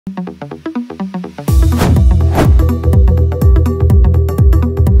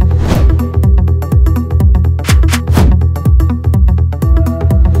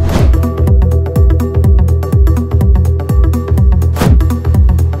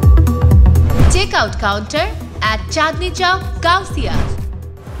Checkout counter at ChadniChowk, Gausia.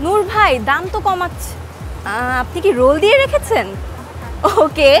 নূর ভাই দাম তো কমাচ্ছে, আপনি কি রোল দিয়ে রেখেছেন?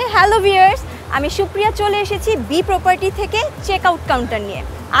 ওকে, হ্যালো ভিউয়ার্স, আমি সুপ্রিয়া চলে এসেছি বি প্রপার্টি থেকে চেকআউট কাউন্টার নিয়ে।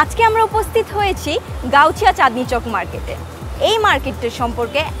 আজকে আমরা উপস্থিত হয়েছি গাউছিয়া চাঁদনি চক মার্কেটে। এই মার্কেটটির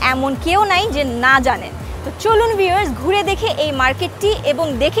সম্পর্কে এমন কেউ নাই যে না জানেন। তো চলুন ভিউয়ার্স, ঘুরে দেখে এই মার্কেটটি এবং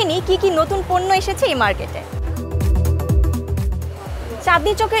দেখে নিই কী কী নতুন পণ্য এসেছে এই মার্কেটে।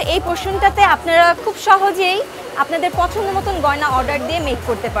 চাঁদনি চকের এই পোর্শনটাতে আপনারা খুব সহজেই আপনাদের পছন্দ মতন গয়না অর্ডার দিয়ে মেক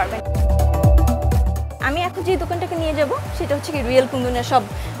করতে পারবেন। আমি এখন যে দোকানটাকে নিয়ে যাব সেটা হচ্ছে কি রিয়েল কুন্দনের সব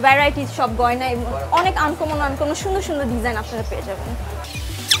ভ্যারাইটিস সব গয়না এবং অনেক আনকমন সুন্দর সুন্দর ডিজাইন আপনারা পেয়ে যাবেন।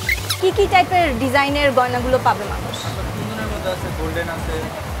 কি কি টাইপের ডিজাইনের গয়নাগুলো পাবে মানুষ? কুন্দনের মধ্যে আছে, গোল্ডেন আছে,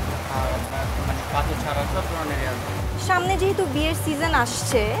 আর মানে পাথর ছাড়া সব ধরনেরই আছে। সামনে যেহেতু বিয়ের সিজন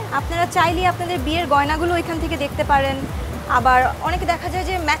আসছে, আপনারা চাইলে আপনাদের বিয়ের গয়নাগুলো এখান থেকে দেখতে পারেন। আবার অনেকে দেখা যায়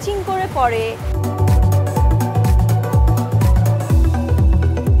যে ম্যাচিং করে পরে।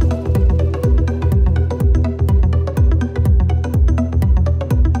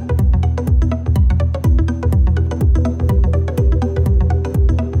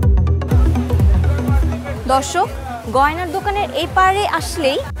 দর্শক, গয়নার দোকানের এই পারে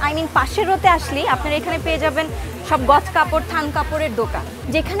আসলেই পাশের রোতে আসলেই আপনারা এখানে পেয়ে যাবেন সব গজ কাপড়, থান কাপড়ের দোকান,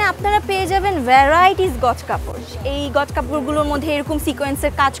 যেখানে আপনারা পেয়ে যাবেন ভ্যারাইটিস গজ কাপড়। এই গজ কাপড়গুলোর মধ্যে এরকম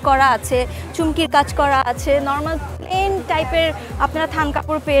সিকোয়েন্সের কাজ করা আছে, চুমকির কাজ করা আছে, নর্মাল প্লেন টাইপের আপনারা থান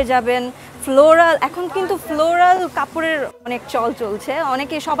কাপড় পেয়ে যাবেন। ফ্লোরাল, এখন কিন্তু ফ্লোরাল কাপড়ের অনেক চল চলছে,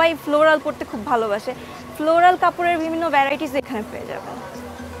 অনেকে সবাই ফ্লোরাল পরতে খুব ভালোবাসে। ফ্লোরাল কাপড়ের বিভিন্ন ভ্যারাইটিস এখানে পেয়ে যাবেন।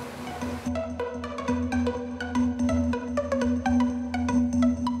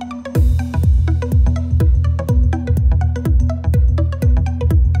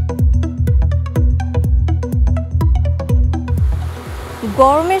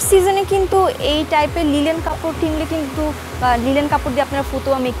 গরমের সিজনে কিন্তু এই টাইপের লিলেন কাপড় কিনলে কিন্তু লিলেন কাপড় দিয়ে আপনারা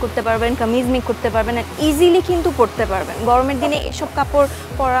ফতুয়া মেক করতে পারবেন, কামিজ মেক করতে পারবেন, আর ইজিলি কিন্তু পরতে পারবেন। গরমের দিনে এসব কাপড়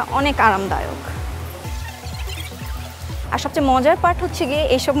পরা অনেক আরামদায়ক। আর সবচেয়ে মজার পার্ট হচ্ছে গিয়ে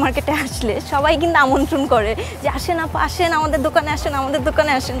এইসব মার্কেটে আসলে সবাই কিন্তু আমন্ত্রণ করে যে আসেন আপা, আসেন আমাদের দোকানে আসেন, আমাদের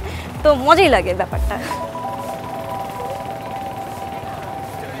দোকানে আসেন। তো মজাই লাগে ব্যাপারটা।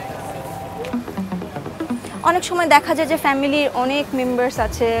 অনেক সময় দেখা যায় যে ফ্যামিলির অনেক মেম্বার্স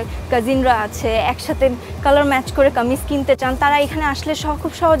আছে, কাজিনরা আছে, একসাথে কালার ম্যাচ করে কামিজ কিনতে চান, তারা এখানে আসলে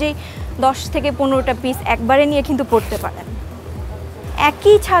খুব সহজেই 10 থেকে 15টা পিস একবারে নিয়ে কিন্তু পরতে পারেন।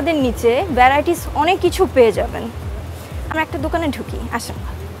 একই ছাদের নিচে ভ্যারাইটিস অনেক কিছু পেয়ে যাবেন। আমরা একটা দোকানে ঢুকি, আসেন।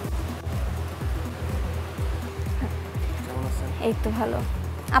 এই তো ভালো।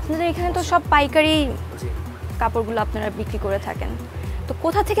 আপনাদের এখানে তো সব পাইকারি কাপড়গুলো আপনারা বিক্রি করে থাকেন, তো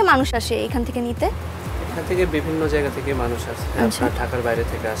কোথা থেকে মানুষ আসে এখান থেকে নিতে? এখান থেকে বিভিন্ন জায়গা থেকে মানুষ আসে, আপনার ঢাকার বাইরে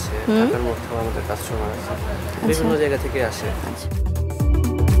থেকে আসে, ঢাকার মধ্যেও আমাদের কাস্টমার আছে, বিভিন্ন জায়গা থেকে আসে।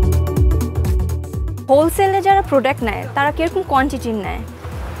 হোলসেলে যারা প্রোডাক্ট নেয় তারা কিরকম কোয়ান্টিটি নেয়?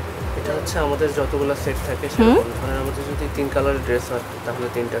 এটা হচ্ছে আমাদের যতগুলো সেট থাকে সেরকম ধরেন, আমাদের যদি 3 কালারের ড্রেস হয় তাহলে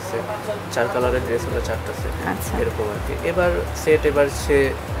 3টা সেট, 4 কালারের ড্রেস হলে 4টা সেট, এরকম আর কি। এবার সে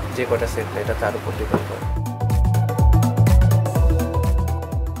যে কটা সেট নেয় এটা তার উপর ডিপেন্ড করে।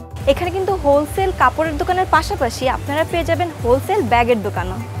 এখানে কিন্তু হোলসেল কাপড়ের দোকানের পাশাপাশি আপনারা পেয়ে যাবেন হোলসেল ব্যাগের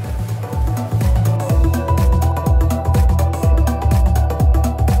দোকানও।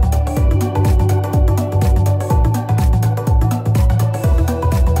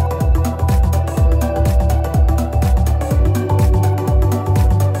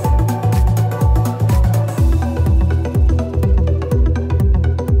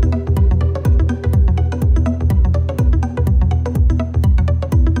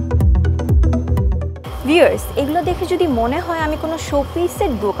 ভিউয়ার্স, এগুলো দেখে যদি মনে হয় আমি কোনো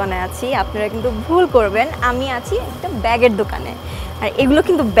শোপিসের দোকানে আছি, আপনারা কিন্তু ভুল করবেন। আমি আছি একটা ব্যাগের দোকানে, আর এগুলো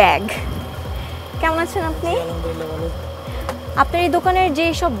কিন্তু ব্যাগ। কেমন আছেন আপনি? আপনার এই দোকানের যে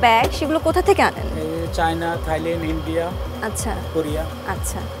সব ব্যাগ সেগুলো কোথা থেকে আনেন? চায়না, থাইল্যান্ড, ইন্ডিয়া, আচ্ছা, কোরিয়া।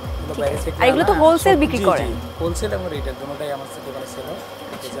 আচ্ছা, আর এগুলো তো হোলসেল বিক্রি করেন? হোলসেল এবং রিটেল দুটোটাই আমার দোকানে সেল হয়।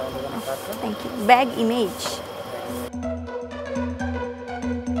 Thank you. Bag image.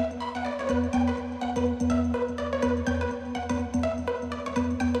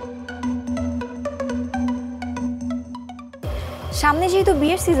 সামনে যেহেতু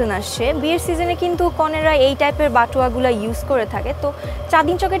বিয়ের সিজন আসছে, বিয়ের সিজনে কিন্তু কনেরা এই টাইপের বাটোয়াগুলো ইউজ করে থাকে। তো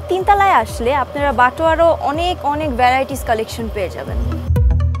চাঁদনি চকের 3 তলায় আসলে আপনারা বাটোয়ারও অনেক ভ্যারাইটিস কালেকশন পেয়ে যাবেন।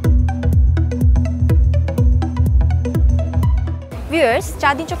 ভিউয়ার্স,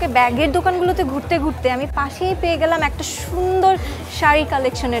 চাঁদনি চকে ব্যাগের দোকানগুলোতে ঘুরতে ঘুরতে আমি পাশেই পেয়ে গেলাম একটা সুন্দর শাড়ি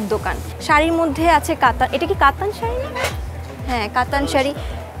কালেকশনের দোকান। শাড়ির মধ্যে আছে কাতান, এটা কি কাতান শাড়ি? হ্যাঁ কাতান শাড়ি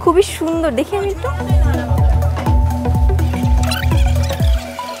খুবই সুন্দর, দেখি আমি একটু।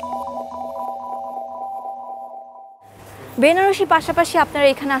 বেনারসি পাশাপাশি আপনারা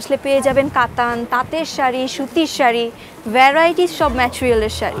এখানে আসলে পেয়ে যাবেন কাতান, তাঁতের শাড়ি, সুতির শাড়ি, ভ্যারাইটিস সব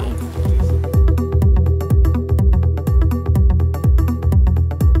ম্যাটেরিয়ালের শাড়ি।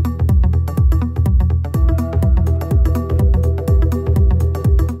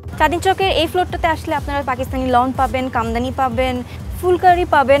 চাঁদনী চকের এই ফ্লোরটাতে আসলে আপনারা পাকিস্তানি লন পাবেন, কামদানি পাবেন, ফুলকারি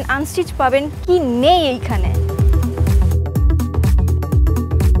পাবেন, আনস্টিচ পাবেন, কি নেই এইখানে।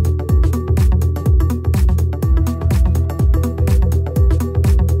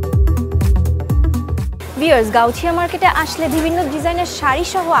 ভিউয়ার্স, গাউছিয়া মার্কেটে আসলে বিভিন্ন ডিজাইনের শাড়ি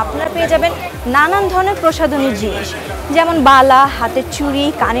সহ আপনারা পেয়ে যাবেন নানান ধরনের প্রসাধনীর জিনিস, যেমন বালা, হাতের চুড়ি,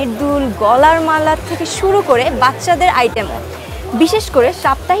 কানের দুল, গলার মালা থেকে শুরু করে বাচ্চাদের আইটেমও। বিশেষ করে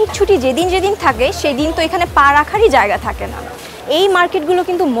সাপ্তাহিক ছুটি যেদিন যেদিন থাকে সেদিন তো এখানে পা রাখারই জায়গা থাকে না। এই মার্কেটগুলো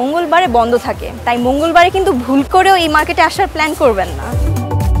কিন্তু মঙ্গলবারে বন্ধ থাকে, তাই মঙ্গলবারে কিন্তু ভুল করেও এই মার্কেটে আসার প্ল্যান করবেন না।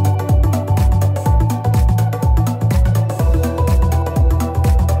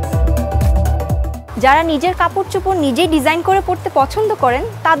 যারা নিজের কাপড় চোপড় নিজেই ডিজাইন করে পরতে পছন্দ করেন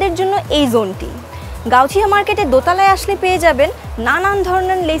তাদের জন্য এই জোনটি। গাউছিয়া মার্কেটে দোতলায় আসলে পেয়ে যাবেন নানান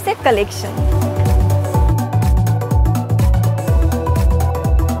ধরনের লেসের কালেকশন।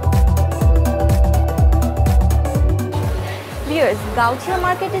 ভিউয়ার্স, গাউছিয়া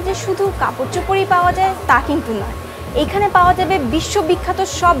মার্কেটে যে শুধু কাপড় চোপড়ই পাওয়া যায় তা কিন্তু নয়, এখানে পাওয়া যাবে বিশ্ববিখ্যাত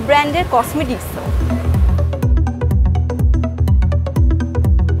সব ব্র্যান্ডের কসমেটিক্সও।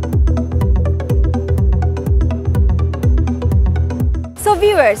 সো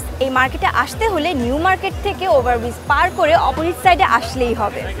ভিউয়ার্স, এই মার্কেটে আসতে হলে নিউ মার্কেট থেকে ওভারব্রিজ পার করে অপোজিট সাইডে আসলেই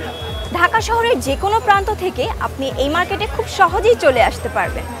হবে। ঢাকা শহরের যে কোনো প্রান্ত থেকে আপনি এই মার্কেটে খুব সহজেই চলে আসতে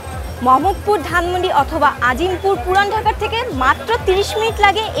পারবেন। মোহাম্মদপুর, ধানমন্ডি অথবা আজিমপুর, পুরান ঢাকার থেকে মাত্র 30 মিনিট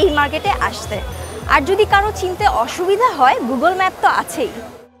লাগে এই মার্কেটে আসতে। আর যদি কারো চিনতে অসুবিধা হয়, গুগল ম্যাপ তো আছেই।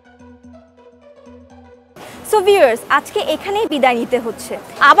 সো ভিউয়ার্স, আজকে এখানেই বিদায় নিতে হচ্ছে।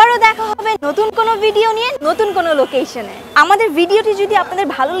 আবারও দেখা হবে নতুন কোনো ভিডিও নিয়ে, নতুন কোনো লোকেশনে। আমাদের ভিডিওটি যদি আপনাদের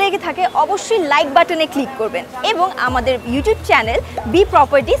ভালো লেগে থাকে অবশ্যই লাইক বাটনে ক্লিক করবেন এবং আমাদের YouTube channel B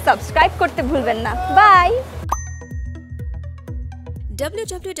property subscribe করতে ভুলবেন না। বাই।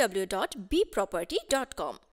 www.bproperty.com